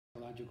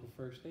psychological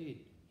first aid.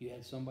 You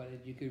had somebody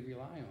that you could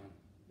rely on.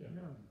 Yeah.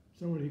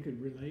 Somebody who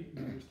could relate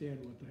and understand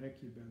what the heck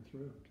you've been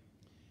through.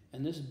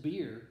 And this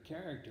Beer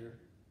character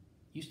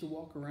used to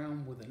walk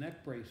around with a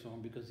neck brace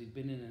on because he'd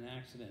been in an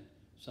accident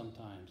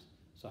sometimes.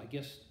 So I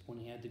guess when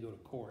he had to go to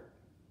court,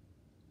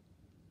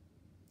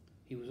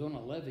 he was on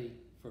a levee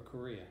for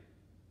Korea.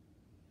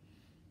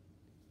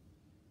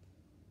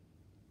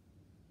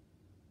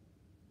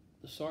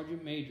 The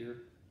sergeant major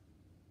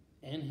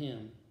and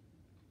him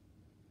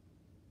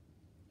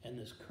and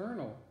this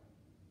colonel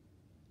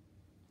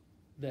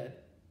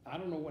that, I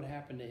don't know what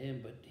happened to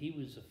him, but he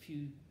was a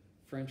few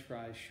French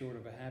fries short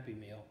of a Happy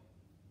Meal,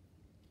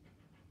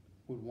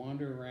 would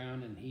wander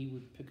around and he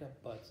would pick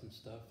up butts and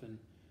stuff, and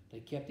they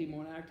kept him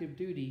on active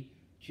duty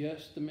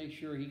just to make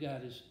sure he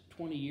got his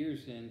 20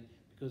 years in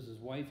because his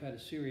wife had a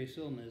serious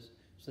illness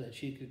so that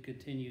she could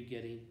continue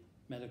getting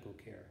medical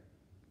care.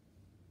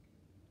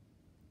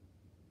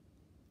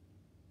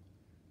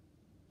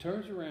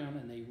 Turns around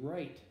and they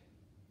write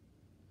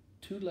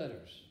 2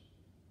 letters,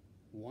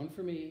 one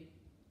for me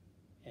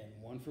and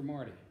one for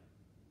Marty.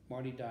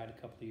 Marty died a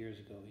couple of years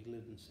ago. He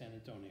lived in San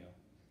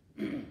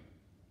Antonio.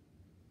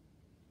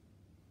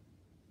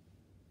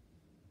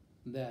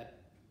 That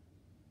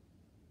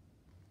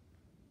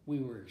we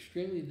were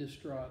extremely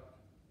distraught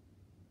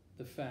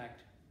the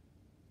fact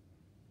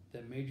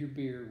that Major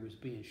Beer was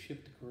being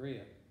shipped to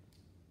Korea,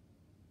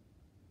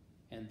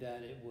 and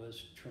that it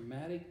was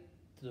traumatic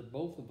to the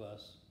both of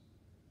us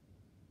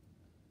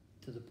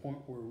to the point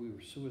where we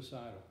were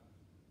suicidal.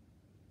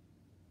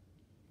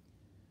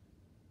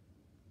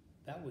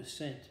 That was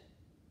sent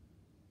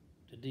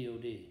to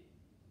DOD.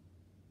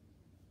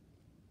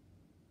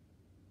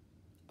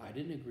 I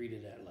didn't agree to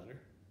that letter,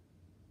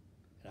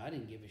 and I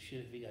didn't give a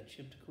shit if he got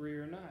shipped to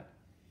Korea or not.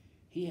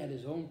 He had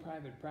his own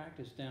private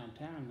practice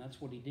downtown, and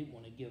that's what he didn't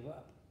want to give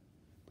up,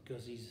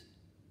 because he's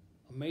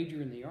a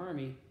major in the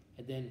Army,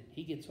 and then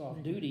he gets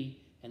off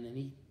duty, and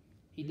then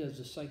he does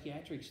the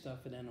psychiatric stuff,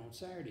 and then on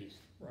Saturdays.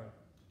 Right.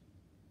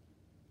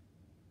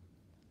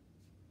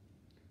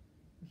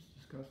 It's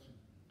disgusting.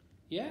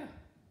 Yeah.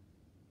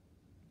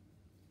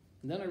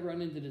 And then I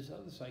run into this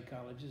other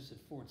psychologist at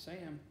Fort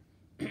Sam,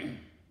 and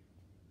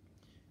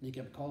he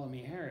kept calling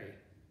me Harry.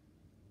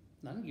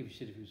 And I didn't give a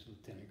shit if he was a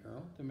lieutenant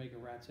colonel. Didn't make a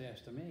rat's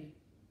ass to me.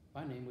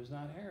 My name was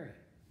not Harry.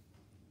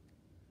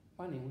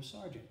 My name was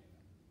Sergeant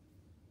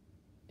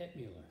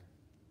Ettmueller.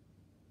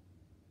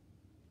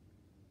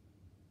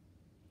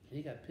 And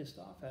he got pissed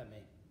off at me.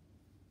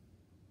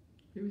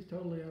 He was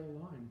totally out of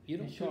line. You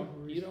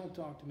don't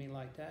talk to me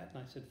like that.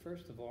 And I said,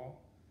 first of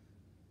all,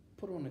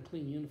 put on a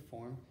clean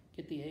uniform,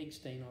 get the egg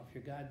stain off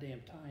your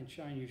goddamn tie, and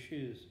shine your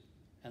shoes.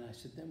 And I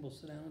said, then we'll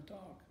sit down and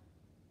talk.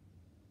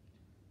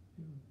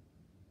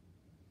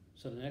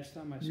 So the next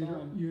time I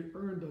saw him, you'd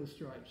earned those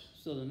stripes.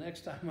 So the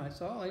next time I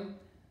saw him,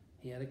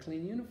 he had a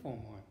clean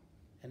uniform on,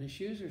 and his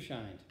shoes are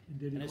shined,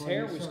 and his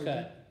hair was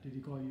cut. Did he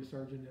call you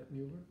Sergeant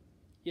Ettmueller?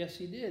 Yes,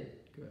 he did.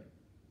 Good.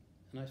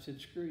 And I said,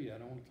 screw you, I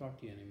don't want to talk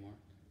to you anymore.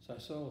 So I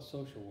saw a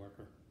social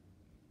worker.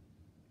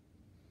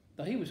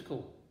 Now, he was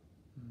cool.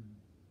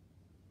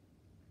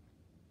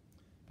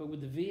 But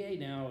with the VA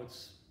now,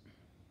 it's,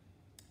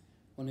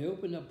 when they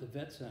opened up the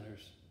vet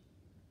centers,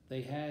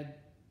 they had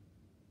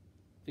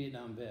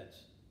Vietnam vets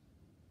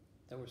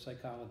that were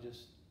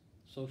psychologists,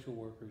 social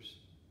workers,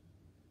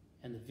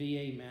 and the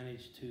VA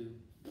managed to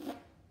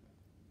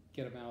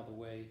get them out of the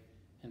way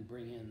and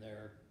bring in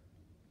their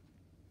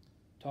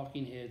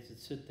talking heads that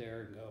sit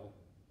there and go,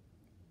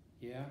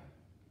 yeah,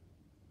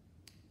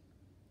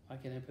 I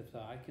can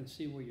empathize, I can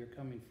see where you're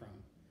coming from.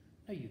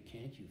 No, you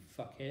can't, you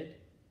fuckhead.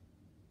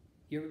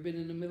 You ever been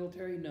in the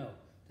military? No.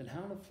 Then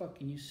how the fuck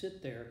can you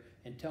sit there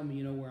and tell me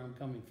you know where I'm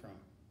coming from?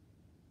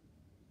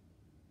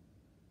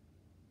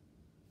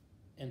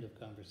 End of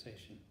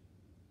conversation.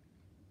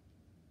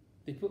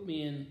 They put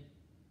me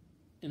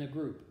in a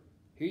group.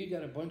 Here you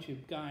got a bunch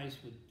of guys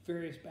with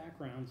various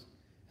backgrounds,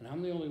 and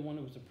I'm the only one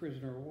who was a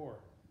prisoner of war.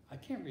 I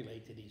can't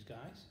relate to these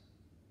guys.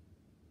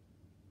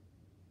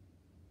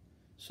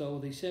 So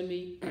they send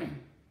me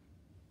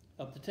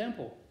up to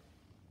Temple.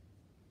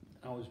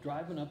 I was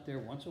driving up there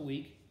once a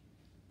week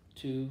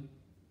to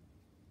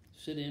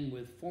sit in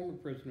with former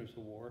prisoners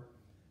of war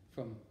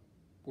from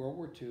World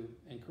War II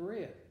and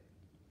Korea.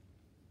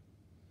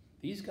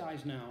 These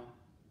guys now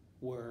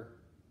were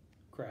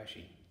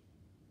crashing.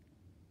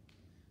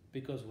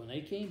 Because when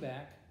they came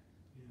back,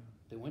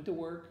 they went to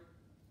work,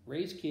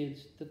 raised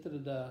kids,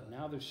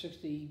 now they're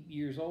 60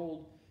 years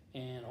old,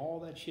 and all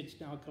that shit's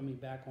now coming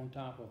back on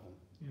top of them.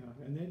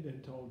 Yeah, and they've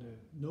been told that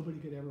nobody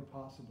could ever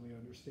possibly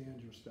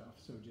understand your stuff,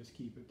 so just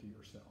keep it to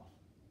yourself.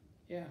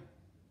 Yeah.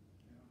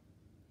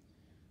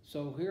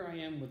 So here I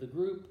am with a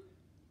group,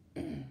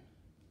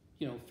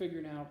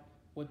 figuring out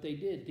what they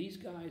did. These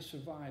guys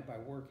survived by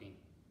working.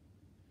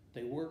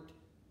 They worked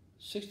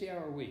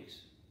 60-hour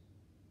weeks,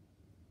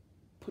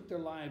 put their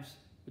lives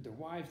with their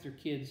wives, their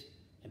kids,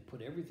 and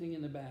put everything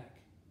in the back.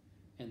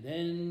 And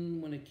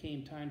then when it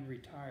came time to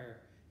retire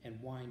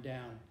and wind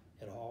down,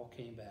 it all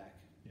came back.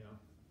 Yeah.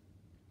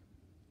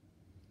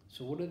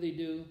 So what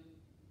do?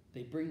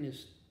 They bring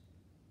this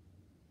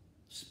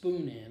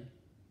spoon in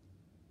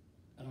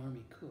an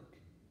Army cook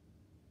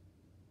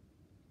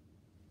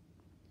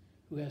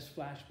who has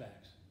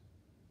flashbacks.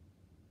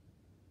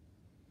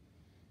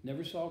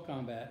 Never saw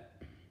combat,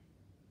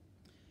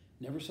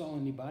 never saw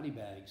any body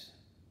bags,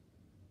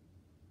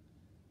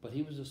 but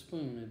he was a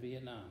spoon in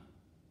Vietnam.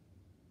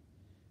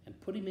 And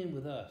put him in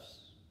with us.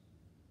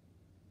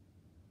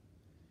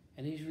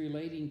 And he's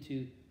relating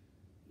to,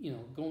 you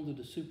know, going to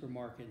the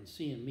supermarket and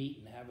seeing meat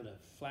and having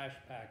a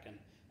flashback and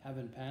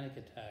having panic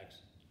attacks.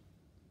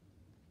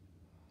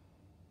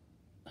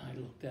 I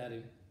looked at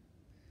him.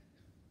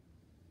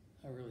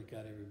 I really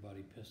got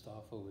everybody pissed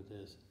off over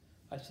this.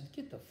 I said,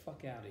 get the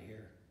fuck out of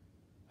here.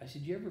 I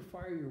said, you ever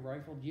fire your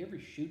rifle? Do you ever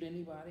shoot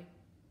anybody?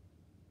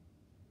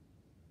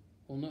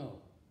 Well, no.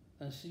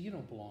 And I said, you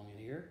don't belong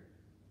in here.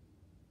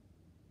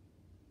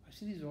 I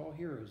said, these are all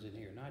heroes in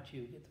here, not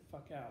you. Get the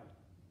fuck out.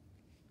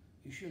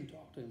 You shouldn't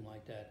talk to him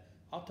like that.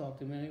 I'll talk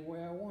to him any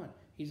way I want.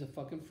 He's a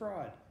fucking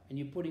fraud. And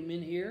you put him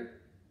in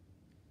here?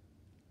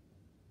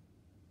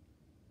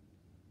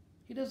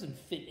 He doesn't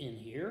fit in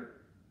here.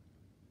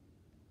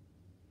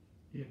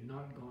 He had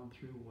not gone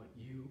through what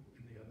you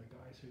and the other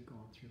guys had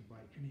gone through by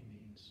any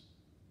means.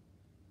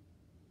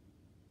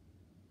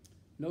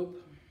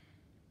 Nope.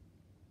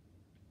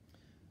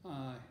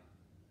 I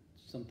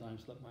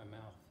sometimes let my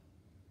mouth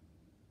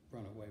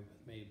run away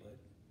with me, but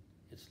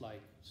it's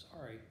like,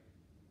 sorry,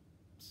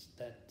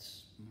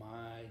 that's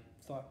my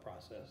thought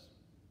process.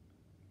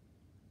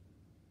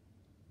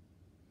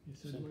 You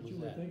said Simple what as you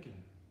were that.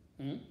 thinking.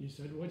 Hmm? You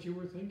said what you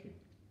were thinking.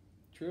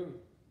 True.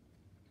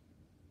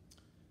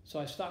 So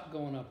I stopped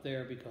going up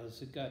there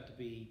because it got to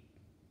be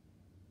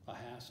a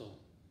hassle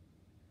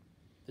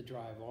to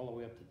drive all the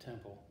way up to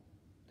Temple,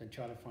 then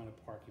try to find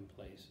a parking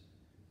place,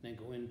 and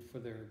then go in for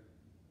their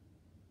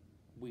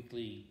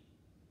weekly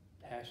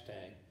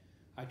hashtag.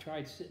 I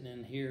tried sitting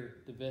in here,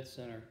 the vet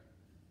center,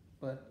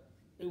 but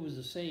it was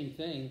the same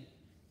thing.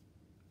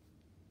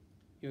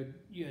 You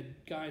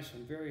had guys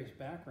from various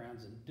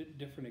backgrounds and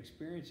different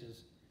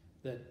experiences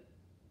that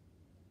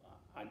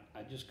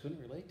I just couldn't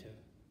relate to.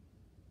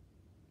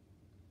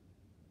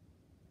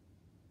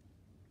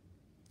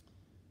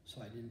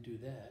 So I didn't do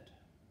that.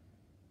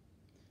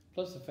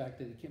 Plus the fact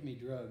that it kept me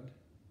drugged.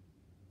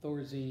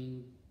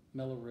 Thorazine,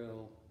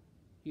 Mellaril,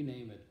 you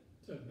name it.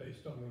 Is that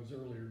based on those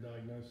earlier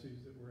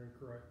diagnoses that were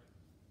incorrect?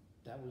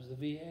 That was the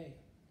VA.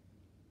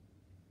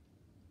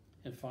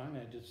 And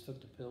finally I just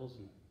took the pills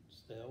and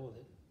stay with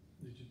it.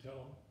 Did you tell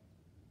them?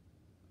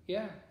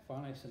 Yeah,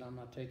 finally I said, I'm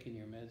not taking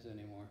your meds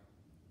anymore.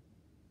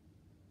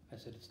 I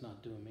said, it's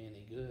not doing me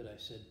any good. I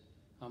said,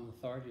 I'm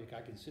lethargic.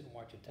 I can sit and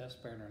watch a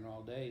test pattern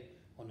all day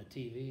on the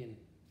TV and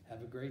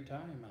have a great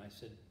time. And I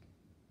said,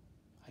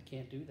 I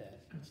can't do that.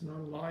 That's not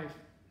a life.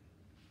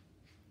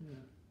 Yeah.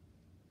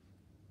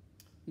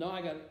 No,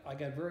 I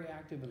got very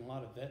active in a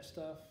lot of vet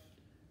stuff.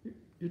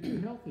 You're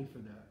too healthy for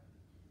that.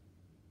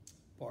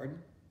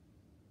 Pardon?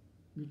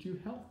 You're too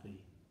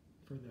healthy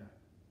for that.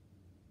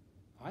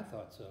 I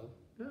thought so.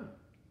 Yeah.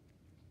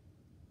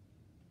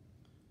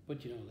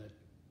 But you know,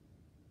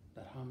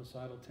 that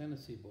homicidal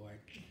tendency, boy.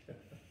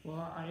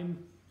 Well,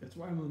 that's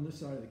why I'm on this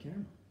side of the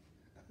camera.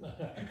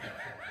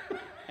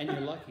 And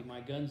you're lucky,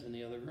 my gun's in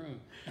the other room.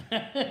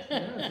 Yes,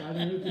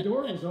 I knew the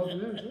door was open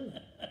there too.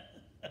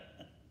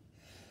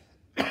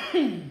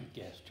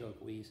 Gas, choke,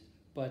 wheeze.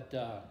 But,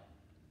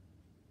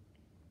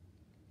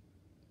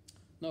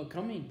 no,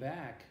 coming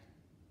back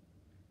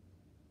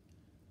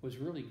was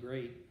really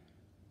great.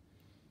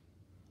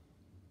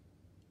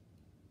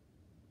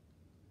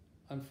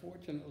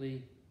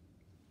 Unfortunately,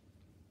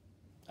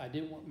 I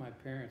didn't want my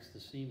parents to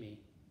see me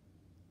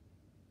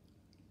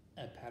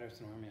at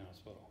Patterson Army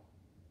Hospital.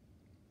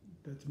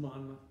 That's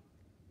Monmouth.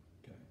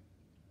 Okay.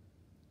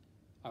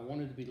 I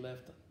wanted to be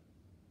left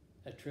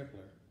at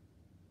Tripler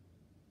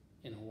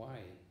in Hawaii.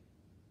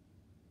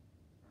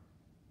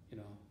 You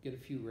know, get a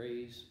few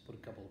rays, put a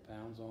couple of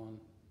pounds on,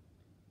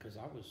 because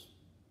I was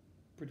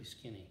pretty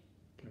skinny.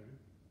 Okay.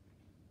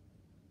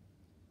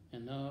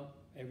 And no,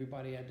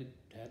 everybody had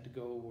to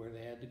go where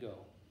they had to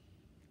go.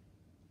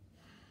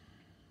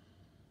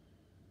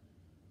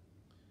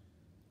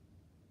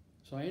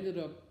 So I ended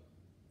up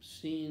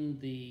seeing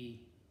the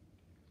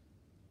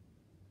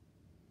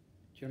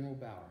General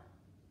Bauer,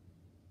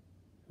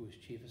 who was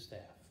Chief of Staff,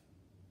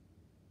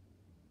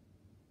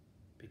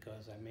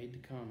 because I made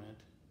the comment.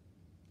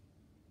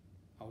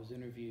 I was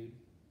interviewed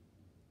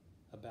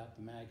about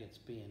the maggots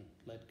being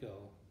let go.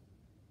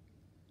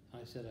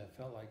 I said I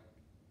felt like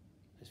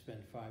I spent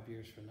 5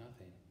 years for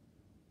nothing.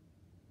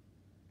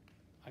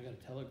 I got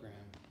a telegram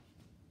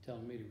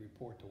telling me to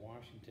report to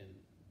Washington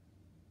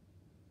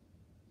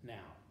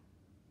now.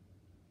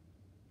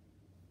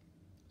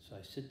 So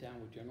I sit down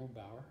with General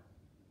Bauer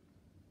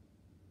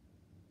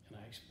and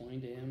I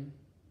explain to him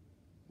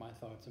my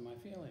thoughts and my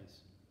feelings.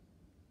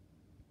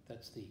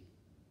 That's the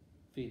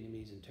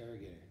Vietnamese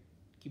interrogator.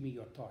 Give me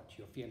your thoughts,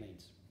 your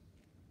feelings.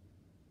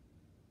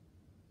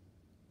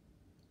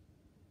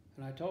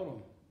 And I told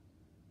him,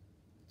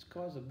 it's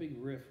caused a big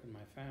rift in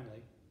my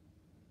family.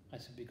 I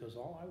said, because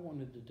all I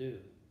wanted to do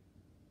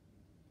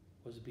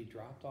was to be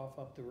dropped off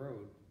up the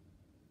road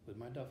with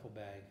my duffel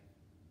bag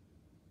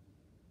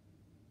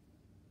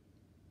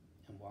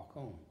and walk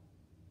home.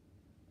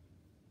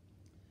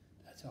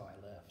 That's how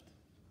I left.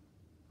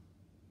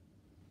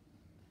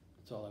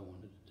 That's all I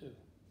wanted to do.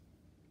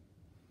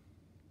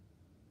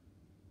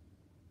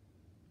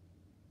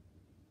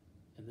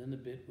 And then the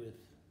bit with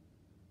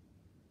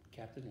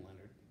Captain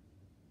Leonard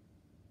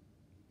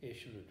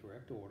issued a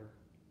direct order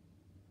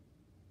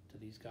to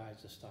these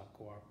guys to stop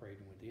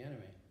collaborating,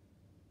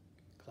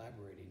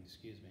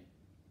 excuse me.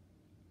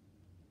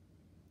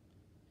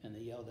 And they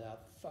yelled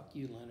out, "Fuck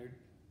you, Leonard.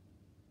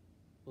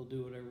 We'll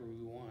do whatever we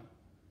want."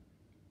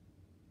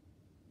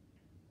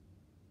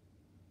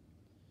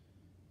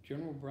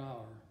 General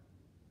Brower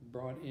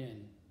brought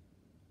in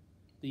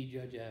the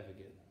judge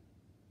advocate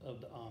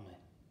of the Army,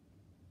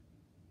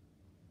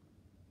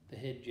 the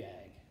head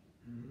JAG.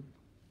 Mhm.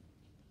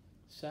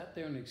 Sat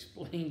there and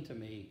explained to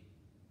me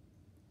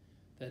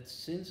that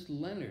since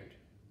Leonard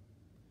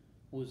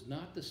was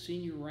not the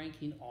senior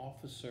ranking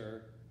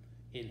officer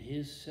in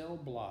his cell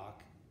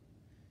block,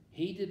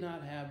 he did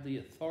not have the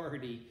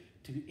authority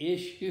to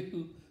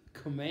issue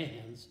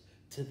commands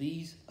to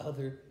these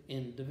other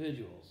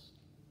individuals.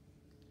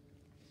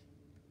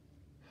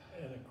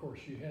 And of course,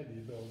 you had the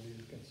ability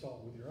to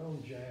consult with your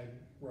own JAG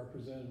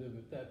representative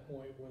at that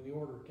point when the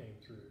order came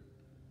through.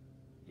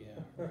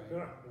 Yeah, right.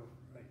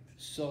 Right.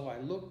 So I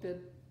looked at,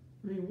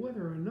 I mean,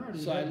 whether or not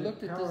he So I had the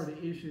looked at power this-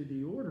 to issue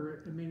the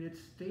order, I mean,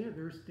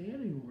 they're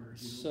standing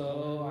orders. You don't so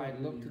call I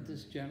it looked the, at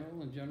this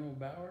general and General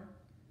Bauer,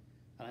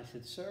 and I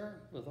said,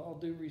 "Sir, with all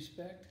due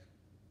respect,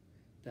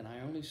 then I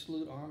only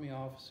salute Army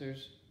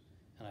officers,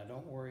 and I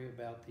don't worry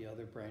about the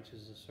other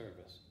branches of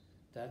service.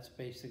 That's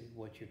basically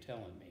what you're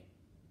telling me."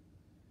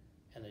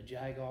 And the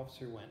JAG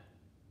officer went,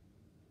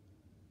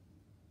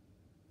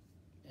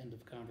 "End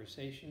of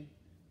conversation.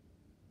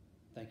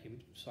 Thank you,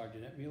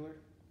 Sergeant Ettmueller."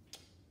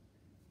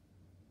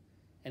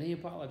 And he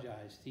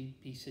apologized.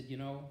 He said,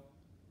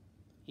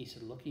 he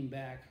said, looking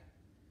back,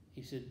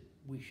 he said,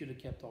 "We should have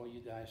kept all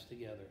you guys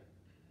together."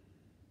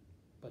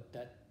 But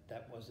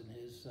that wasn't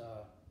his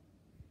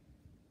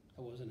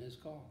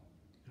call.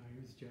 No, he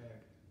was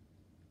JAG.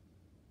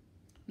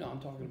 No,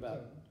 I'm talking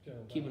about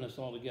General keeping Bauer. us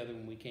all together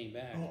when we came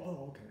back.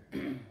 Oh,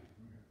 okay.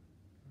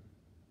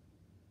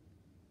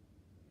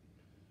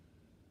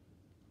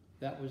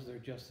 That was their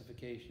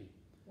justification.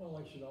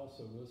 Well, I should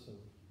also listen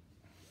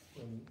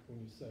when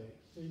you say,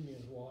 "Leave me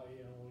in Hawaii,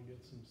 I wanna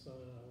get some sun,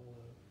 I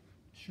wanna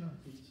Sure.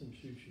 eat some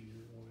sushi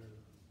or whatever."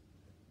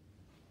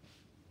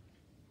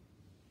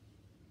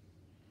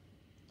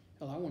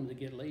 Hell, I wanted to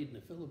get laid in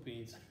the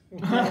Philippines.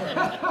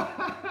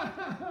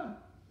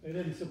 They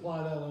didn't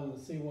supply that on the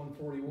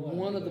C-141.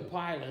 One of did the they?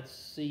 pilots,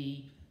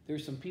 see,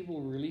 there's some people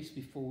who were released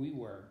before we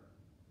were,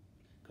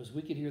 because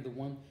we could hear the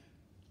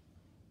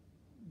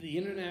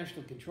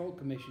International Control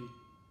Commission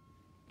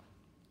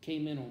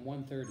came in on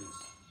 130s.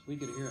 We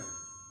could hear them.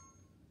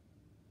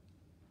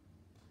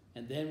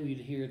 And then we'd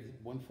hear the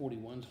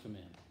 141s come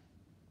in.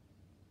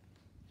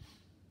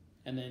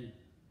 And then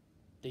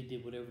they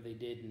did whatever they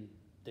did and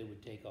they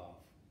would take off.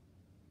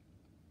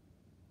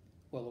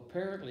 Well,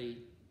 apparently,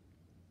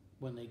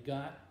 when they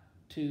got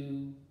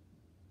to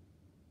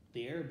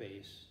the air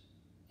base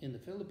in the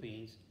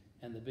Philippines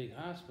and the big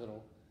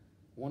hospital,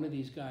 one of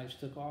these guys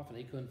took off and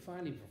they couldn't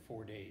find him for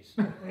 4 days.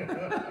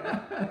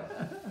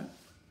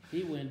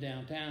 He went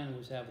downtown and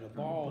was having a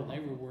ball, and they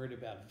were worried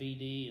about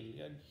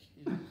VD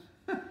and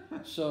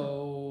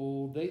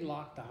so they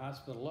locked the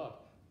hospital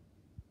up.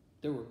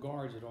 There were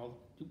guards at all.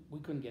 We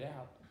couldn't get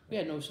out. We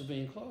had no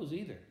civilian clothes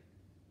either.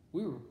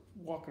 We were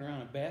walking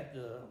around in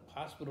the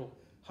hospital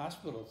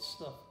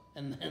stuff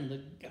and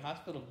the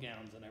hospital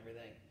gowns and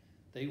everything.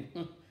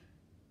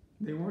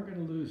 They weren't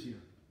going to lose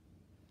you.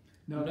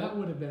 No, that No.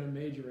 would have been a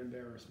major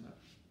embarrassment.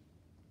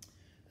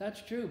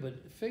 That's true,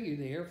 but figure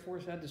the Air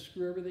Force had to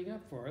screw everything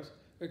up for us.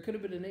 Or it could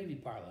have been a Navy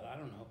pilot. I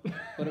don't know,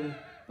 but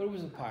it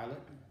was a pilot.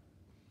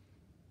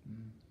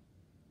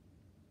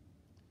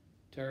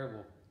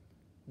 Terrible.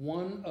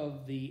 One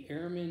of the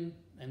airmen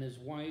and his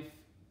wife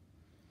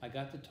I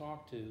got to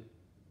talk to,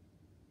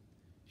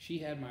 she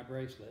had my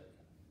bracelet.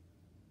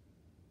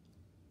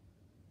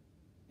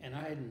 And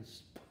I hadn't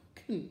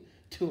spoken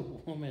to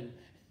a woman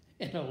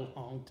in a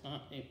long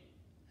time.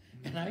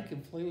 And I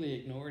completely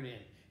ignored him.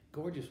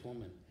 Gorgeous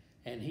woman.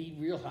 And he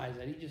realized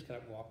that. He just got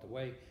up and walked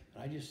away.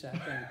 And I just sat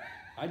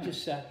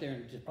there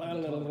and just blah,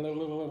 blah, blah, blah,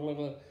 blah, blah,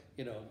 blah,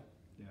 Yeah.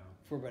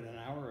 for about an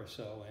hour or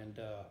so. And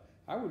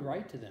I would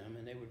write to them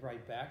and they would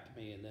write back to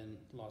me and then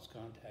lost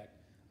contact.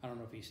 I don't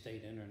know if he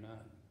stayed in or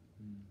not.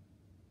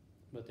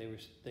 But they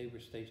were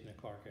stationed at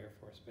Clark Air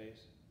Force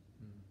Base.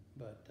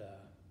 But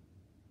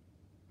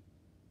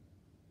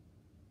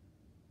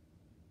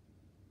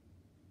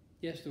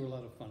yes, there were a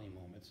lot of funny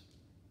moments.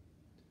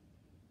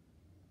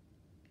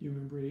 You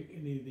remember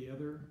any of the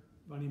other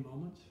funny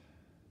moments?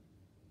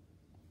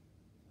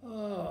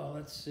 Oh,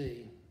 let's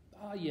see.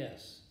 Ah,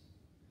 yes.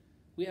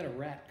 We had a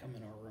rat come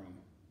in our room,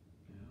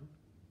 Yeah.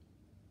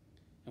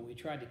 and we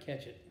tried to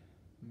catch it,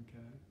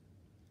 Okay.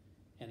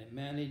 and it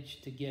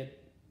managed to get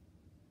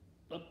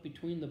up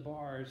between the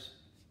bars,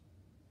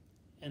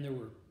 and there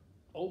were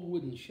old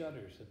wooden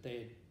shutters that they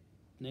had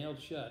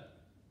nailed shut.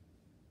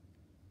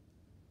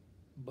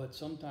 But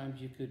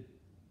sometimes you could,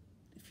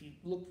 if you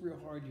looked real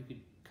hard, you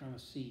could kind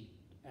of see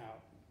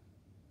out.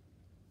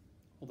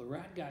 Well, the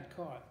rat got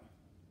caught,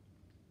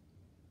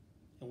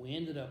 and we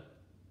ended up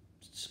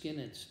skinning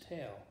its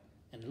tail,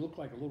 and it looked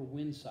like a little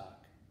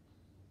windsock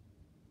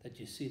that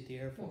you see at the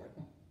airport.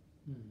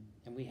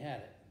 And we had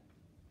it.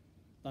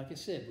 Like I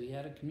said, we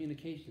had a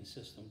communication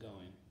system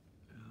going.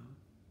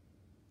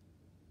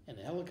 And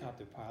the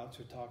helicopter pilots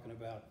were talking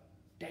about,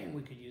 damn,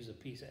 we could use a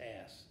piece of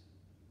ass.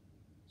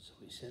 So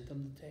we sent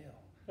them the tail.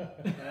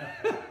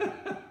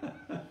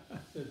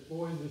 Said,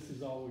 boy, this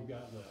is all we've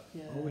got left.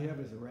 Yeah. All we have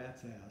is a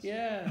rat's ass.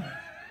 Yeah.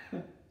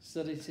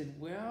 So they said,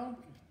 well,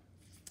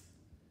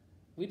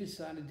 we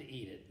decided to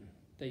eat it.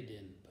 They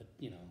didn't, but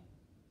you know,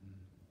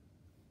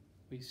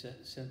 we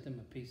sent them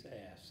a piece of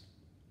ass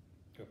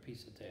or a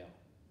piece of tail.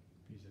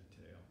 Piece of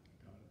tail.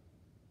 Got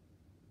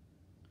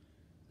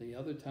it. The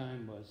other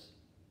time was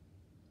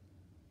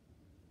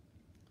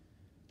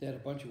they had a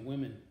bunch of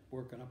women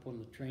working up on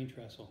the train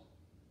trestle,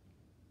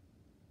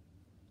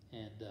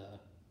 and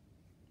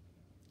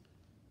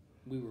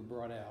we were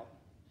brought out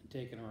and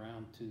taken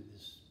around to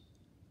this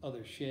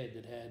other shed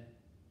that had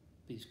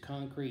these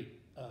concrete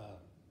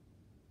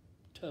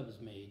tubs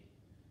made,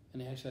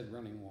 and they actually had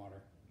running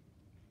water.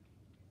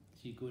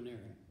 So you go in there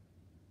and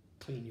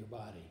clean your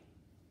body.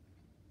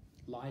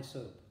 Lye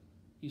soap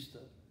used to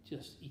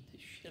just eat the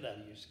shit out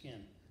of your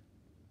skin.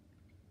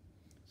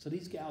 So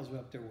these gals were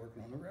up there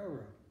working on the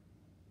railroad,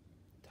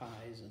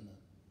 ties and the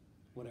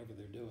whatever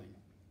they're doing.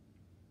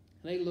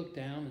 And they looked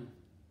down and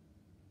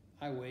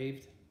I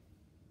waved.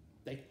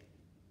 They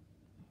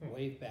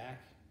waved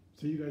back.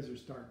 So you guys are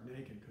stark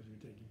naked because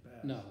you're taking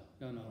baths? No.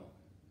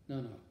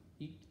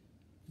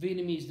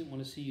 Vietnamese didn't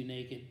want to see you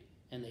naked,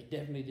 and they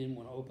definitely didn't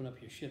want to open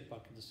up your shit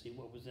bucket to see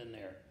what was in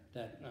there.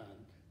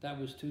 That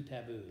was too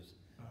taboos.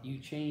 You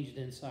changed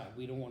inside.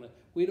 We don't want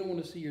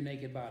to see your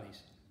naked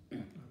bodies.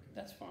 Okay.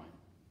 That's fine.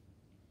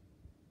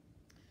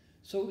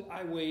 So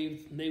I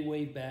waved, and they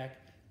waved back,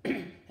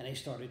 and they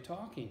started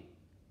talking.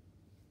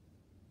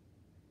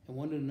 And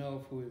wanted to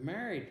know if we were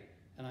married,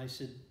 and I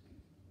said,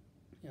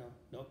 you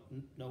know,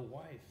 no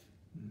wife.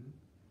 Mm-hmm.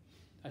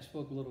 I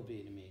spoke a little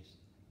Vietnamese.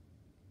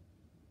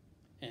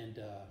 And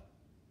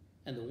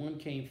the one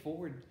came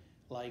forward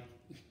like,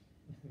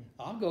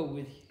 I'll go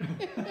with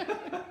you.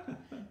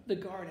 The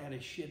guard had a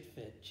shit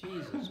fit.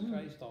 Jesus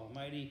Christ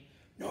almighty.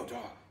 No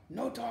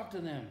talk to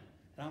them.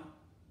 And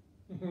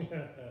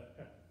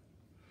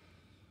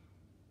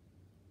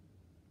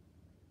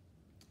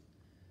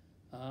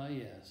I'm,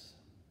 yes.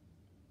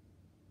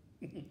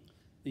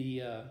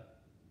 The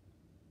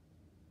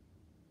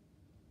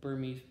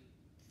Burmese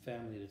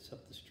family that's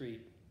up the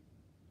street,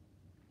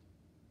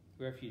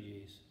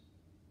 refugees.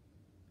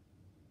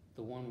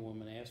 The one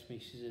woman asked me,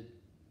 she said,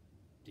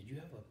 did you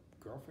have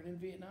a girlfriend in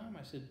Vietnam?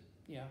 I said,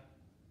 yeah.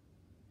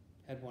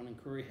 Had one in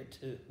Korea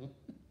too.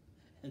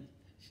 And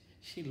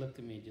she looked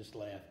at me and just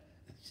laughed.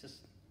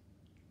 It's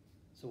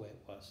the way it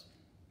was.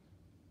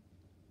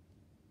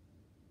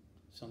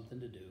 Something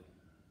to do.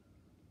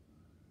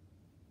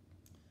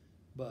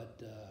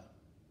 But,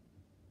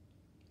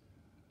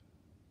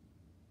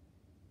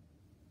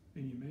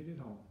 And you made it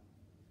home.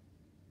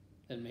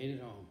 and made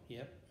it home,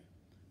 yep.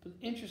 But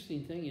the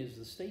interesting thing is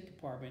the State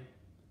Department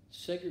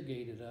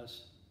segregated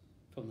us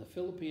from the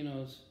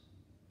Filipinos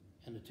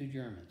and the two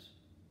Germans.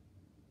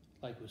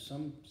 Like with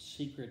some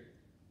secret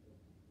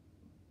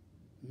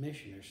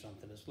mission or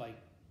something. It's like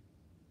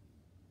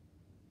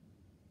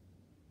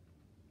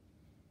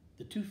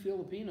the two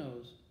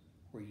Filipinos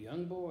were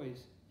young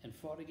boys and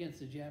fought against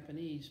the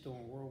Japanese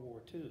during World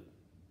War II.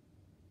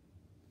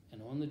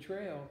 And on the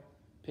trail,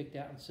 picked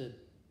out and said,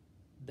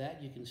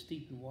 that you can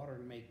steep in water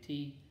to make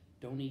tea.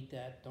 Don't eat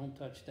that. Don't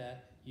touch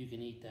that. You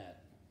can eat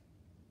that.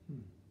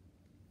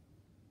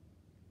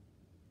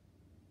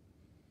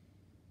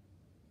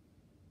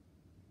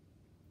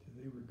 So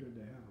they were good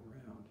to have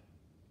around.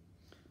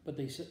 But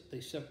they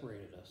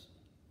separated us.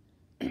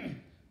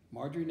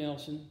 Marjorie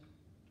Nelson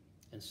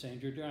and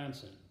Sandra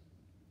Johnson.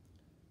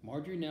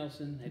 Marjorie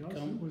Nelson had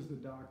Nelson was the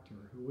doctor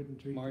who wouldn't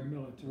treat the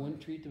military.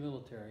 Wouldn't treat the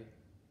military.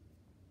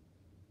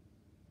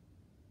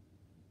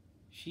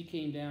 She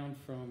came down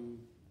from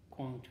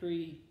Quang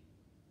Tri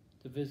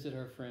to visit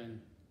her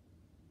friend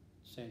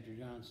Sandra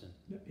Johnson.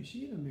 Now, is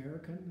she an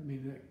American? I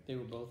mean, They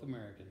were both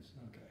Americans.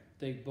 okay,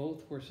 They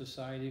both were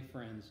Society of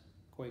Friends,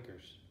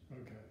 Quakers.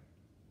 okay.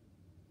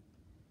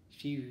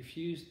 She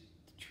refused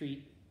to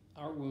treat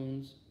our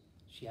wounds.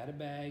 She had a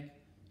bag.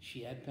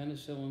 She had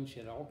penicillin. She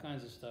had all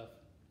kinds of stuff.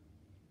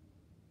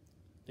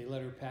 They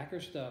let her pack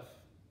her stuff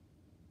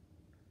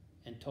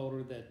and told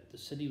her that the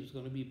city was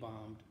going to be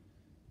bombed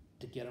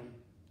to get them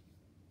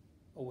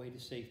away to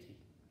safety.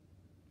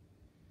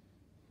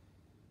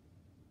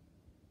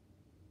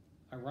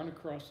 I run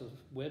across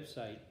a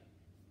website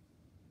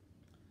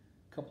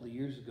a couple of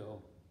years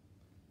ago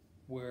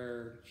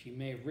where she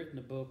may have written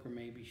a book, or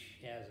maybe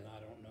she hasn't, I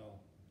don't know,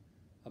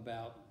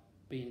 about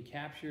being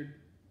captured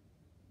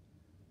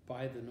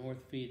by the North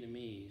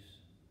Vietnamese.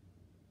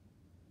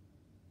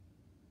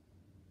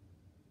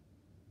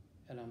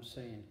 And I'm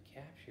saying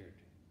captured.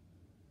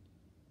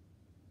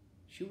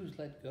 She was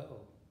let go.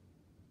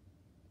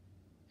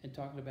 And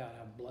talking about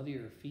how bloody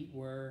her feet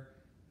were.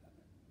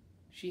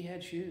 She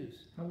had shoes.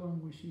 How long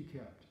was she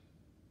kept?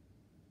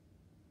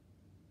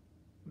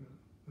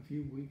 A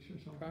few weeks or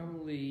something?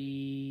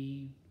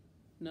 Probably,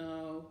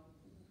 no,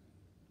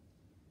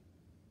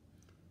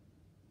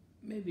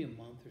 maybe a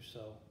month or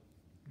so.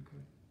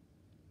 Okay.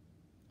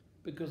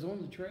 Because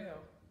on the trail,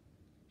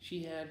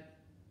 she had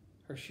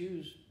her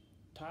shoes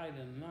tied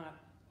in a knot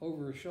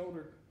over her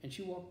shoulder, and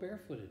she walked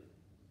barefooted.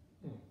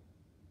 Hmm.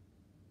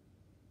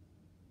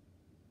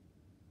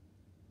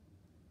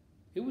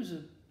 It was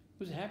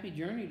a happy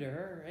journey to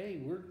her.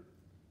 Hey,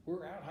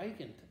 we're out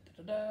hiking.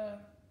 Da-da-da-da.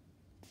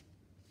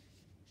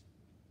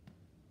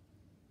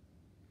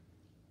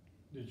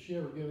 Did she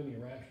ever give any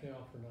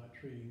rationale for not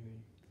treating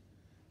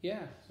the,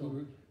 Yeah,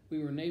 So- we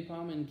were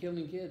napalming and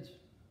killing kids.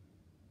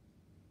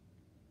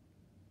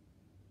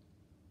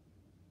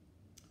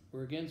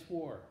 We're against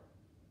war,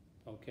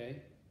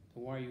 okay?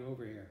 Then why are you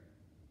over here?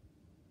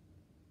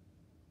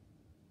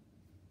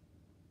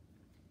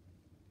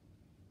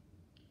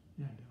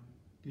 Yeah,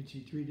 did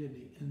she treat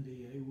any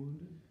NVA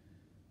wounded?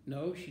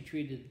 No, she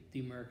treated the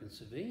American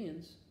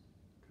civilians,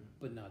 Okay.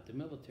 but not the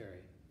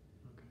military.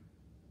 Okay.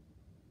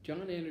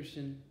 John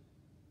Anderson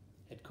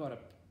had caught a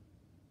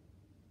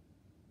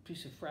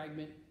piece of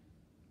fragment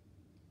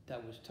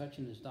that was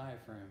touching his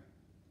diaphragm.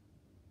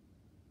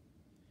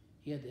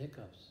 He had the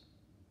hiccups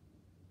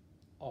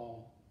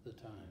all the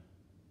time.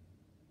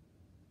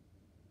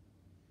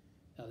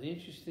 Now the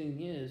interesting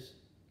thing is,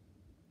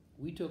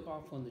 we took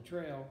off on the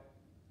trail.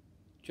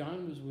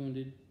 John was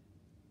wounded,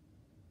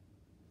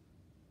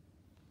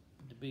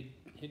 the big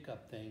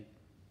hiccup thing,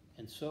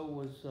 and so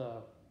was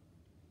a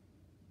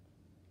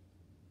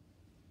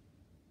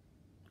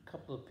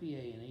couple of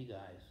PA&E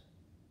guys.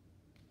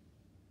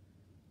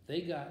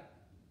 They got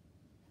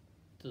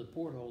to the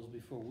portholes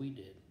before we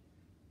did,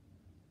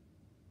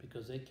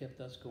 because they kept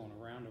us going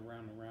around and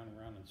around and around and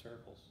around in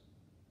circles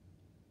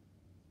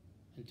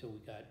until we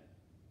got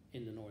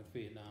into North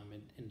Vietnam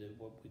and into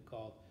what we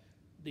called,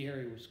 the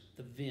area was,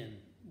 the VIN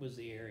was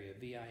the area,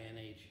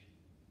 VINH,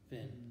 VIN.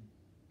 Mm.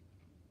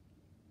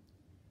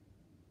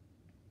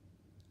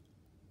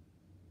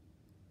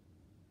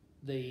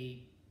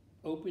 They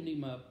opened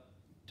him up,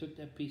 took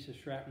that piece of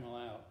shrapnel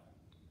out,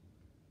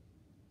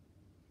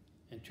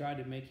 and tried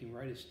to make him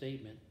write a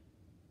statement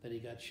that he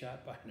got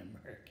shot by an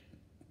American.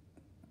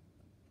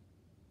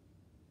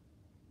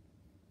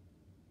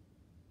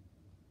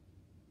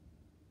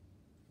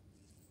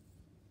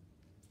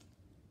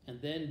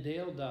 And then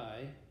Dale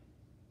Dye,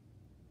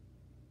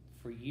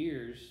 for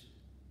years,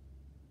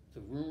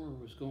 the rumor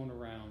was going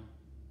around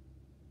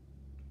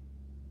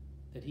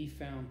that he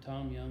found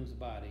Tom Young's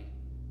body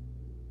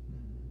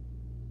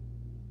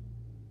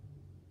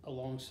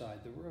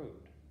alongside the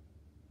road.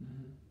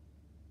 Mm-hmm.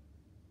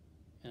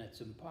 And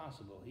it's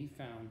impossible. He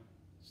found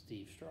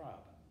Steve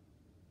Straub.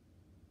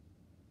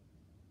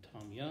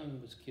 Tom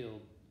Young was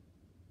killed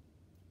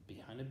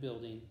behind a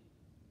building,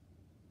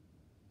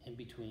 in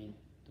between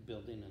the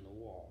building and the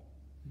wall.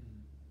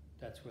 Mm.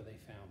 That's where they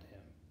found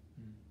him.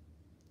 Mm.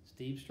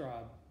 Steve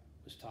Straub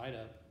was tied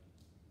up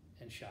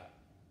and shot.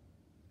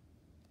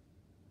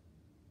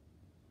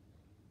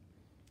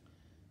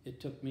 It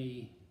took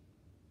me,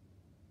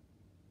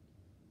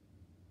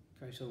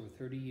 Christ, over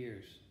 30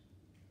 years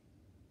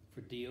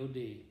for DOD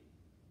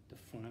to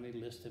finally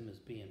list him as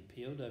being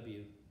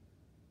POW,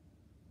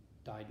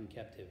 died in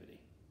captivity.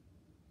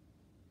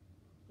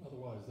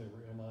 otherwise they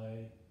were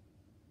MIA?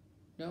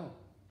 No,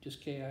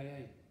 just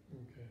KIA.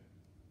 Okay.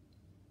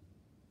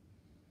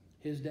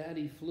 His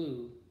daddy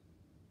flew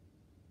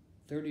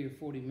 30 or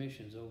 40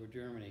 missions over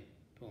Germany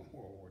during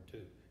World War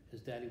II.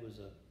 His daddy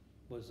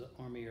was an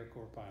Army Air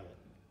Corps pilot,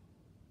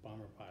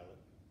 bomber pilot.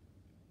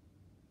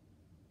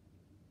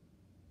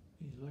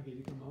 He's lucky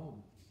to come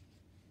home.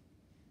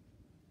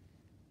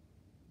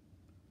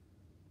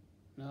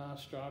 Nah,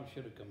 Straub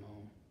should have come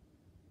home.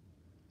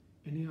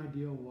 Any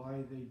idea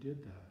why they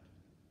did that?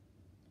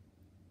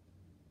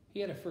 He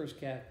had a first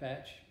calf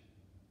patch,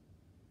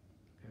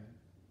 Okay.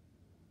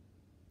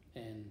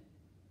 and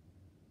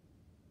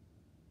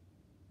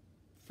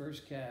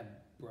first cab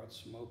brought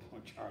smoke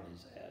on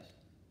Charlie's ass,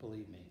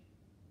 believe me.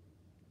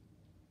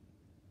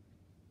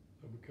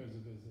 So because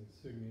of his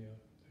insignia,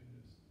 they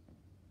just,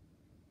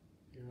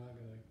 you're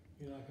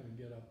not gonna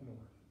get up north.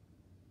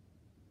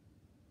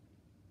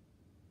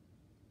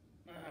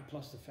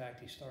 Plus the fact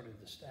he started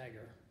to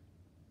stagger.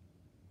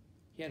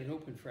 He had an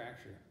open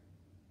fracture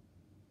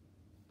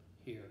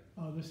here,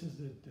 Oh, this is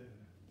the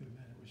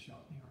man who was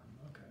shot in the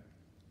arm. Okay.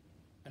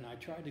 and I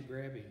tried to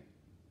grab him,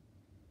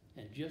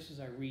 and just as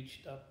I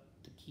reached up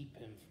to keep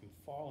him from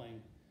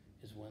falling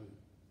is when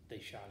they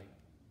shot him.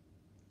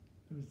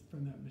 It was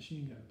from that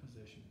machine gun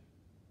position.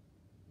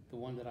 The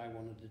one that I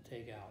wanted to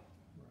take out.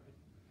 Right.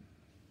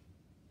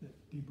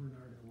 That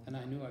DiBernardo one. And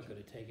I knew I could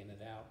have taken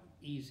it out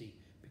easy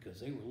because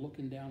they were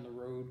looking down the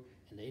road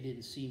and they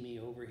didn't see me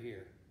over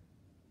here.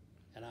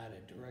 and I had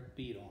a direct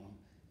beat on him,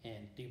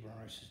 and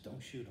DeBernard says,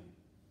 don't shoot him.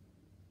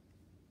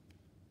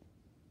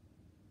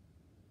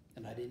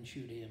 And I didn't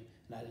shoot him,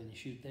 and I didn't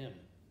shoot them.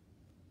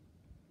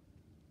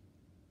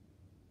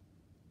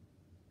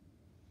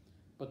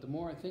 But the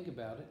more I think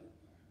about it,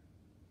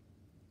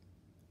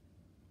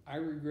 I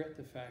regret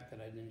the fact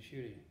that I didn't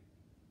shoot him.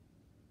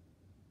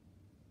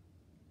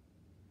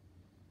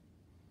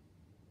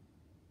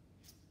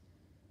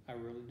 I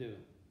really do.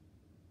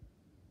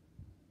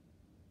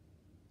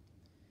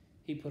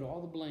 He put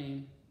all the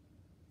blame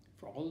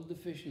for all the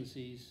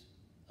deficiencies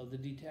of the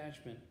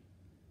detachment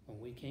when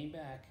we came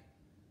back,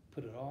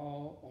 put it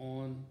all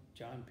on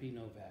John P.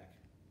 Novak,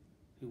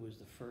 who was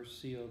the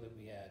first CO that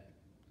we had.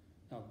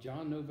 Now,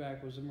 John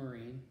Novak was a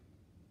Marine,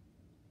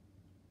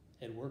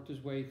 had worked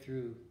his way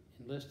through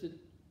enlisted,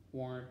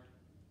 warrant,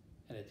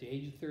 and at the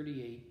age of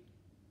 38,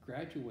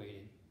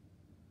 graduated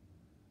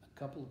a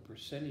couple of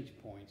percentage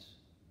points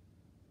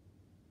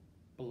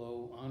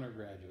below honor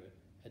graduate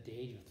at the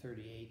age of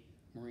 38,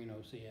 Marine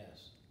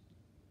OCS.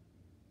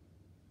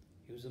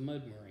 He was a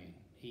Mud Marine.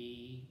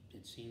 He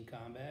had seen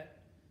combat,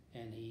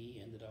 and he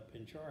ended up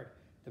in charge.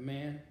 The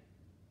man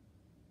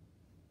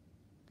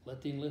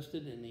let the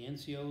enlisted and the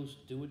NCOs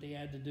do what they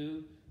had to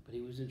do, but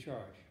he was in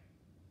charge.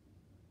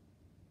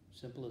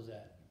 Simple as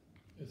that.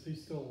 Is he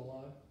still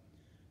alive?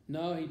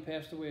 No, he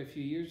passed away a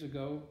few years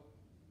ago,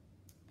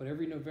 but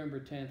every November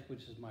 10th,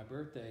 which is my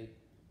birthday,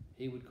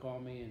 he would call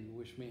me and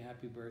wish me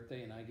happy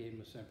birthday, and I gave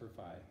him a Semper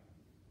Fi.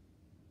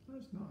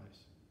 That's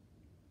nice.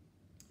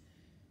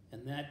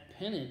 And that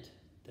pennant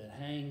that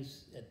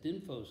hangs at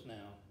Dinfos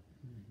now,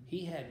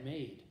 he had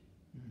made,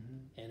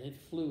 and it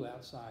flew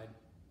outside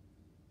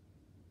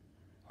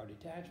our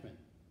detachment.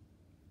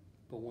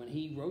 But when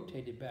he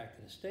rotated back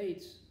to the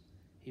States,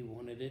 he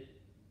wanted it,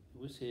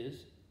 it was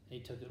his, and he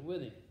took it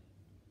with him.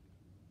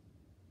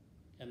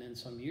 And then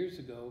some years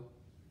ago,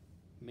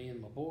 me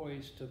and my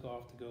boys took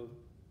off to go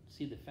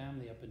see the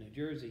family up in New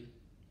Jersey.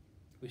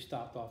 We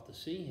stopped off to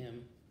see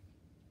him,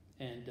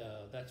 and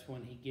that's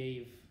when he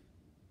gave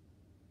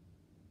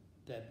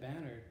that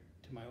banner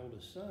to my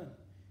oldest son.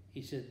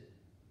 He said,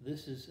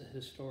 this is a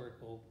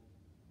historical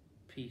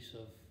piece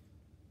of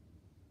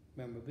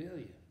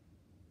memorabilia.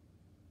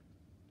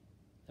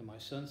 And my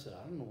son said,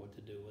 I don't know what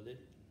to do with it.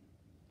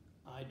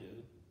 I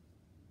do.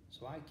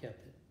 So I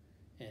kept it.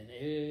 And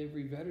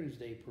every Veterans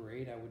Day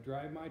parade, I would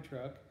drive my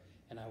truck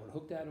and I would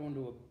hook that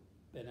onto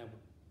and I would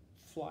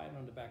fly it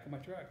on the back of my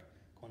truck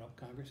going up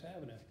Congress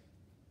Avenue.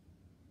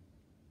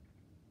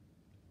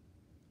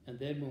 And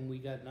then when we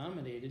got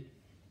nominated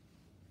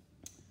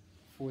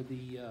for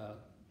the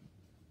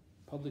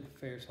Public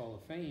Affairs Hall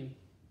of Fame,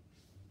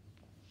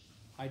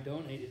 I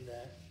donated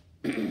that,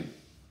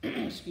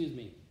 excuse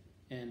me,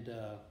 and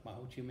my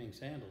Ho Chi Minh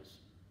sandals.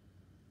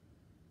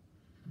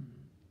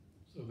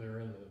 So they're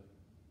in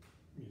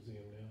the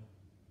museum now?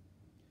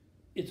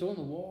 It's on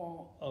the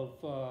wall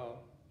of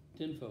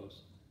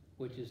Dinfos,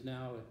 which is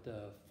now at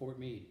Fort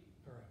Meade.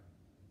 All right.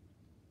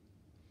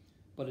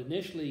 But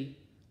initially,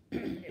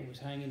 it was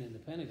hanging in the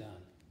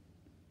Pentagon.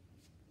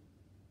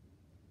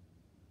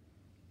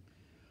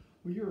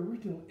 Well, your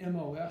original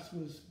MOS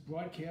was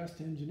broadcast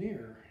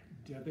engineer.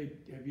 Have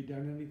you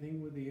done anything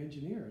with the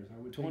engineers?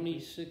 I would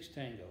 26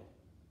 Tango.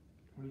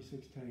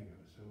 26 Tango.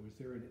 So is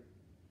there an...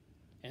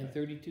 And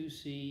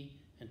 32C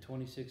and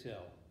 26L. Okay.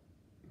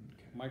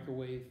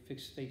 Microwave,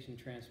 fixed station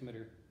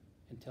transmitter,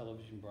 and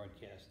television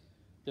broadcast.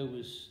 There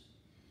was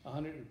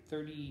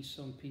 130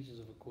 some pieces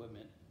of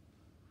equipment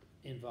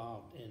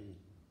involved in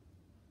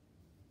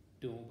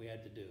doing what we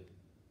had to do.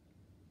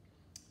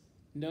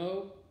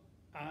 No,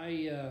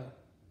 I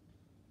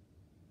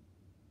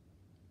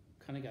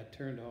kind of got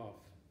turned off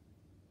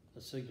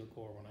the Signal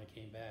Corps when I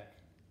came back.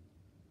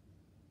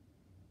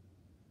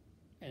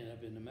 Ended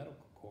up in the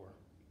Medical Corps.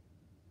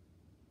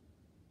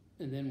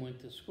 And then went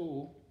to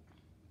school,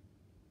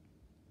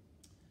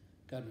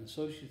 got an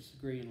associate's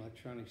degree in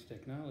electronics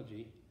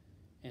technology,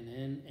 and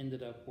then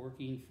ended up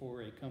working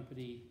for a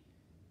company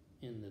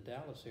in the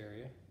Dallas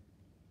area,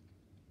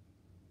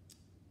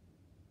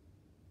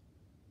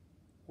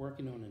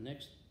 working on the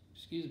next,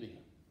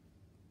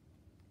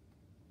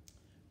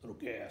 little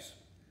gas,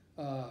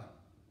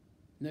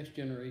 next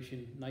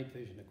generation night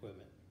vision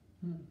equipment.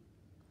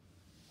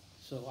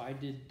 So I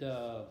did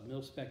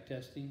mil-spec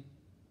testing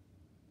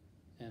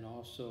and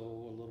also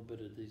a little bit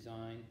of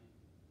design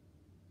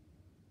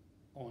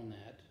on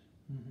that.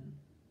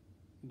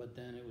 But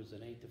then it was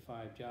an 8 to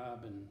 5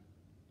 job, and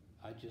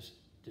I just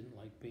didn't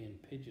like being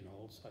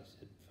pigeonholed, so I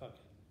said, fuck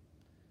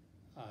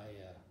it. I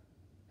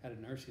had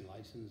a nursing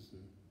license,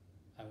 and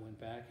I went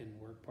back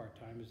and worked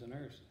part-time as a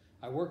nurse.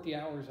 I worked the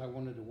hours I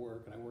wanted to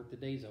work, and I worked the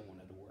days I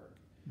wanted to work,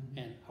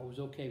 and I was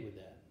okay with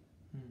that.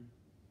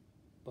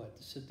 But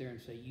to sit there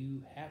and say,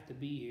 you have to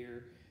be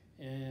here,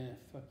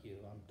 fuck you,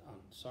 I'm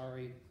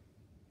sorry.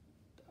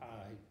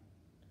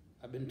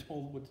 I've been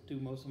told what to do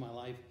most of my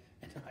life,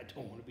 and I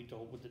don't want to be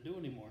told what to do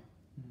anymore.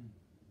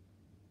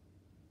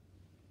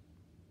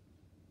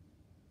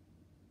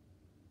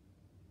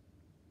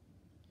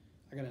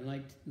 I got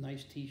a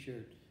nice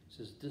t-shirt that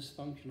says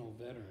dysfunctional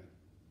veteran.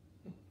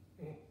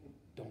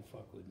 Don't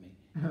fuck with me.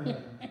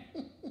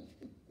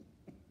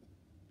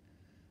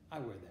 I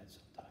wear that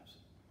sometimes.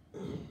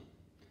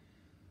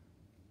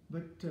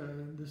 But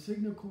the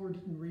Signal Corps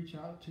didn't reach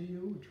out to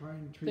you or try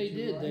and treat They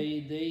you did.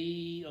 right?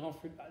 They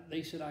offered.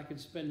 They said I could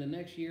spend the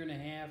next year and a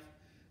half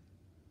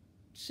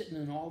sitting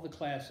in all the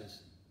classes,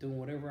 doing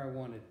whatever I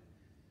wanted.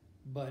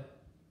 But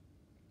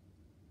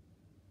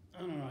I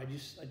don't know. I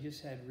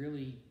just had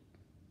really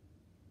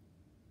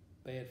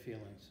bad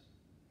feelings.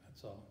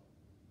 That's all.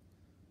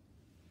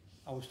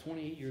 I was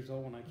 28 years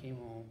old when I came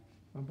home.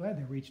 I'm glad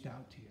they reached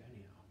out to you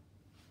anyhow.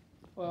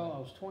 Well, I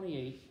was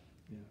 28.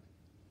 Yeah.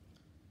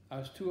 I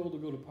was too old to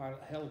go to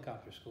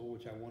helicopter school,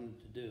 which I wanted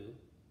to do.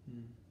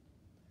 Mm.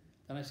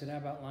 Then I said, how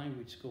about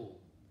language school?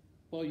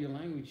 Well, your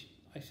language,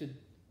 I said,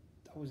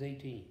 I was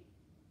 18,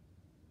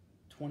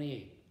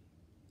 28.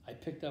 I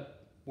picked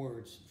up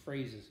words,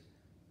 phrases.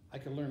 I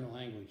could learn the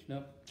language.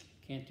 Nope,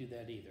 can't do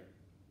that either.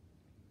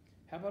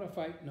 How about a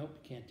fight? Nope,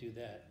 can't do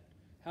that.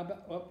 How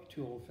about, oh, you're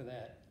too old for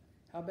that.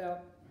 How about,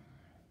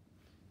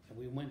 and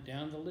we went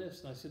down the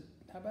list, and I said,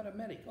 how about a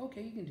medic?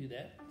 Okay, you can do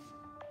that.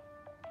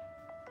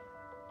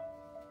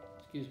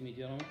 Excuse me,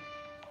 gentlemen.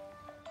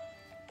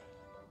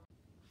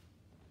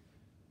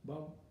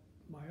 Well,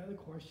 my other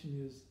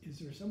question is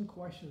there some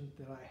question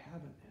that I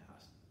haven't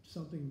asked?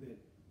 Something that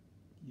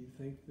you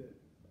think that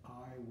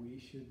we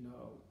should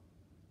know,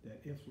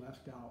 that if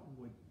left out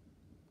would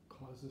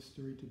cause the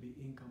story to be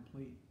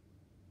incomplete?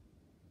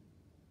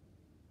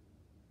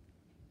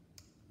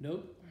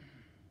 Nope.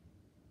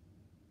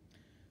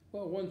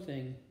 Well, one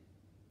thing,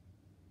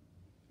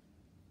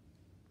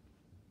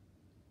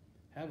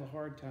 have a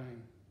hard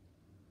time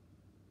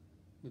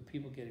with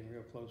people getting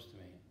real close to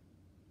me.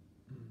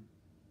 Mm.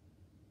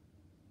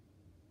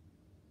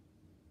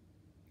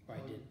 Or I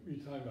did, Are you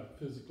talking about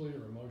physically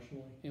or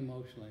emotionally?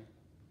 emotionally.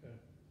 Okay.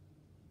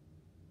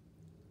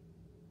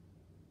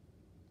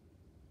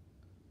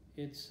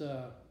 It's,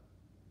 well,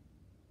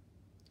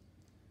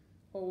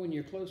 when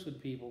you're close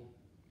with people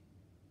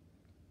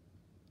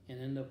and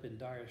end up in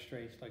dire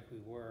straits like we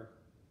were,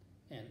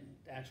 and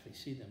actually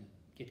see them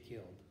get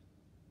killed,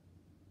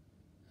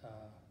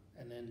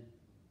 and then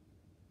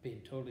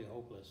being totally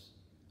hopeless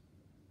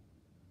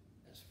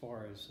as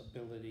far as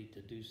ability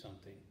to do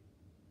something,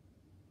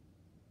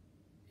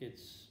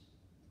 it's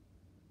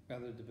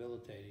rather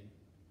debilitating.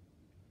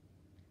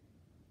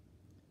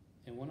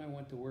 And when I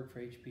went to work for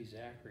HP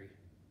Zachary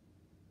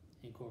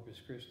in Corpus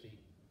Christi,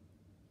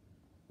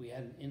 we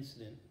had an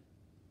incident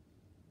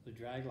with a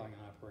dragline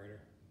operator.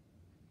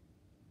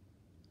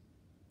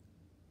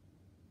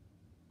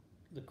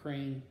 The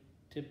crane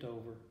tipped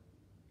over.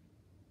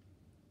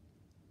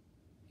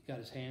 He got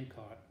his hand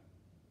caught,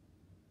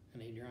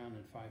 and he drowned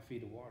in 5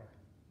 feet of water.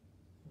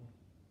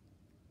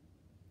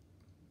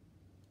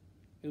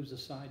 It was a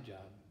side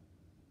job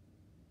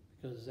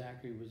because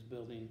Zachary was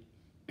building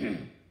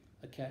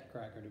a cat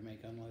cracker to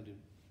make unleaded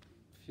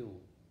fuel.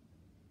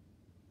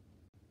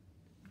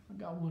 I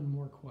got one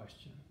more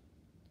question.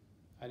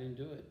 I didn't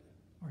do it.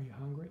 Are you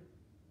hungry?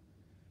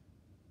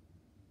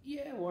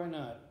 Yeah, why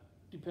not?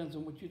 Depends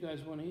on what you guys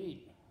want to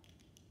eat.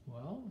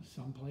 Well,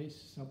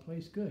 someplace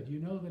good. You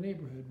know the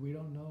neighborhood. We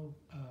don't know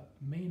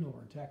Manor,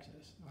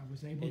 Texas. I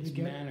was able It's to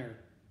get. Manor.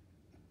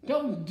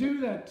 Don't do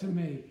that to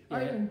me. Yeah.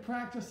 I've been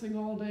practicing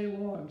all day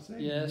long.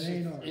 Saying Yes,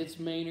 Manor. it's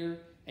Manor,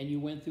 and you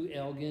went through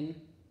Elgin.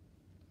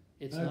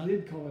 It's I not.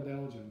 did call it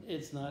Elgin.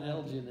 It's not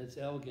Elgin. It's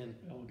Elgin.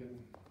 Elgin.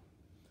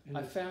 And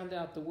I it's- found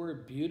out the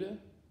word Buda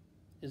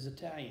is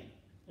Italian.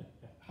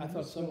 how I do you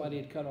thought spell somebody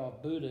it? had cut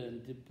off Buddha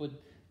and did put.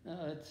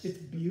 No, It's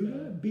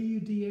Buda.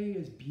 Buda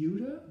is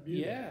Buda.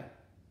 yeah.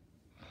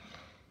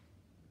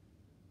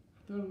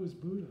 I thought it was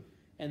Buddha.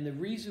 And the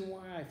reason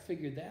why I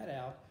figured that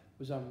out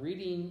was I'm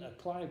reading a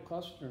Clive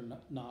Cussler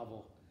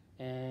novel,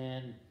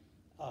 and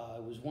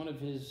it was one of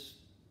his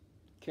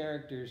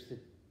characters that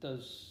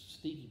does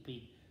Sneaky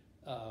Pete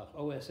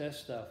OSS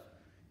stuff,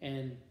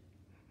 and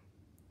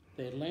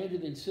they had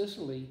landed in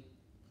Sicily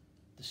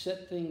to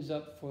set things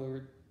up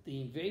for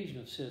the invasion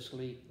of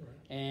Sicily, Right.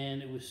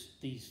 and it was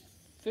these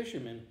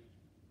fishermen,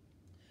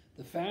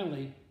 the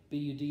family,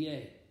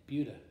 Buda,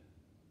 Buda.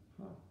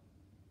 Huh.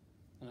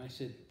 And I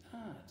said,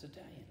 it's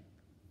Italian.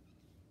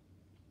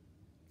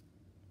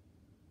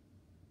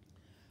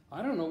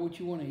 I don't know what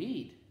you want to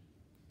eat.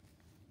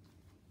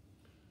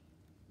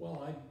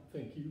 Well, I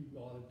think you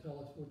ought to tell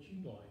us what you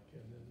like,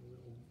 and then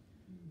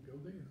we'll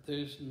go there.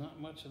 There's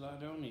not much that I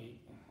don't eat,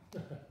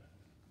 to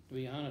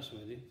be honest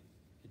with you.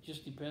 It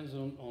just depends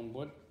on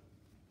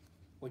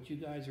what you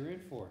guys are in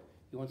for.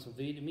 You want some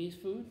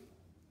Vietnamese food?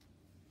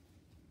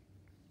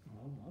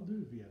 Well, I'll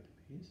do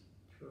Vietnamese.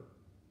 Sure.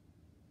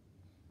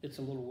 It's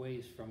a little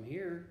ways from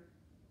here.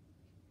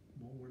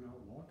 Well, we're not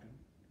walking.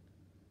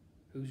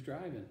 Who's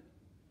driving?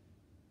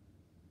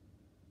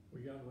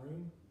 We got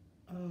room?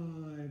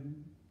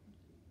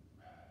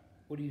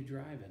 What are you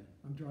driving?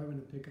 I'm driving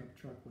a pickup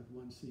truck with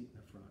one seat in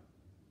the front.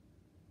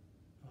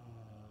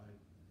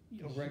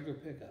 A regular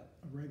pickup,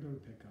 A regular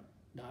pickup,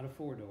 not a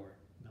 4-door.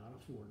 not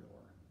a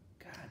 4-door.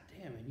 God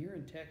damn, and you're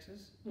in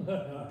Texas?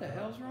 What the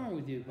hell's wrong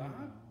with you, Bob?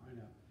 I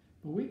know.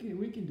 But we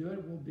can do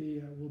it, we'll be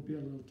a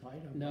little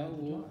tight on No,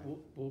 the drive.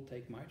 we'll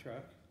take my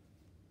truck.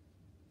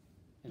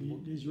 And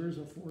we'll, Is yours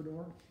a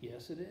 4-door?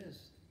 yes, it is.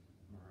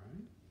 All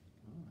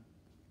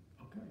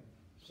right, okay,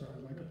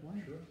 sounds like a Yeah,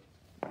 plan.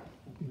 Sure.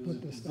 You put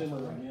Visit this stuff Zimmer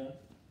away. again.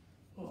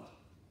 Oh.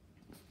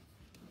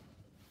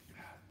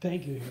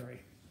 Thank you, Harry.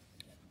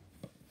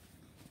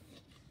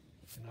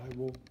 And I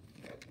will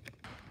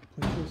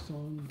put this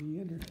on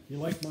the internet. You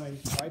like my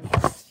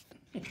tripod?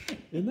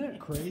 Isn't that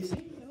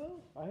crazy?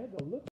 I had to look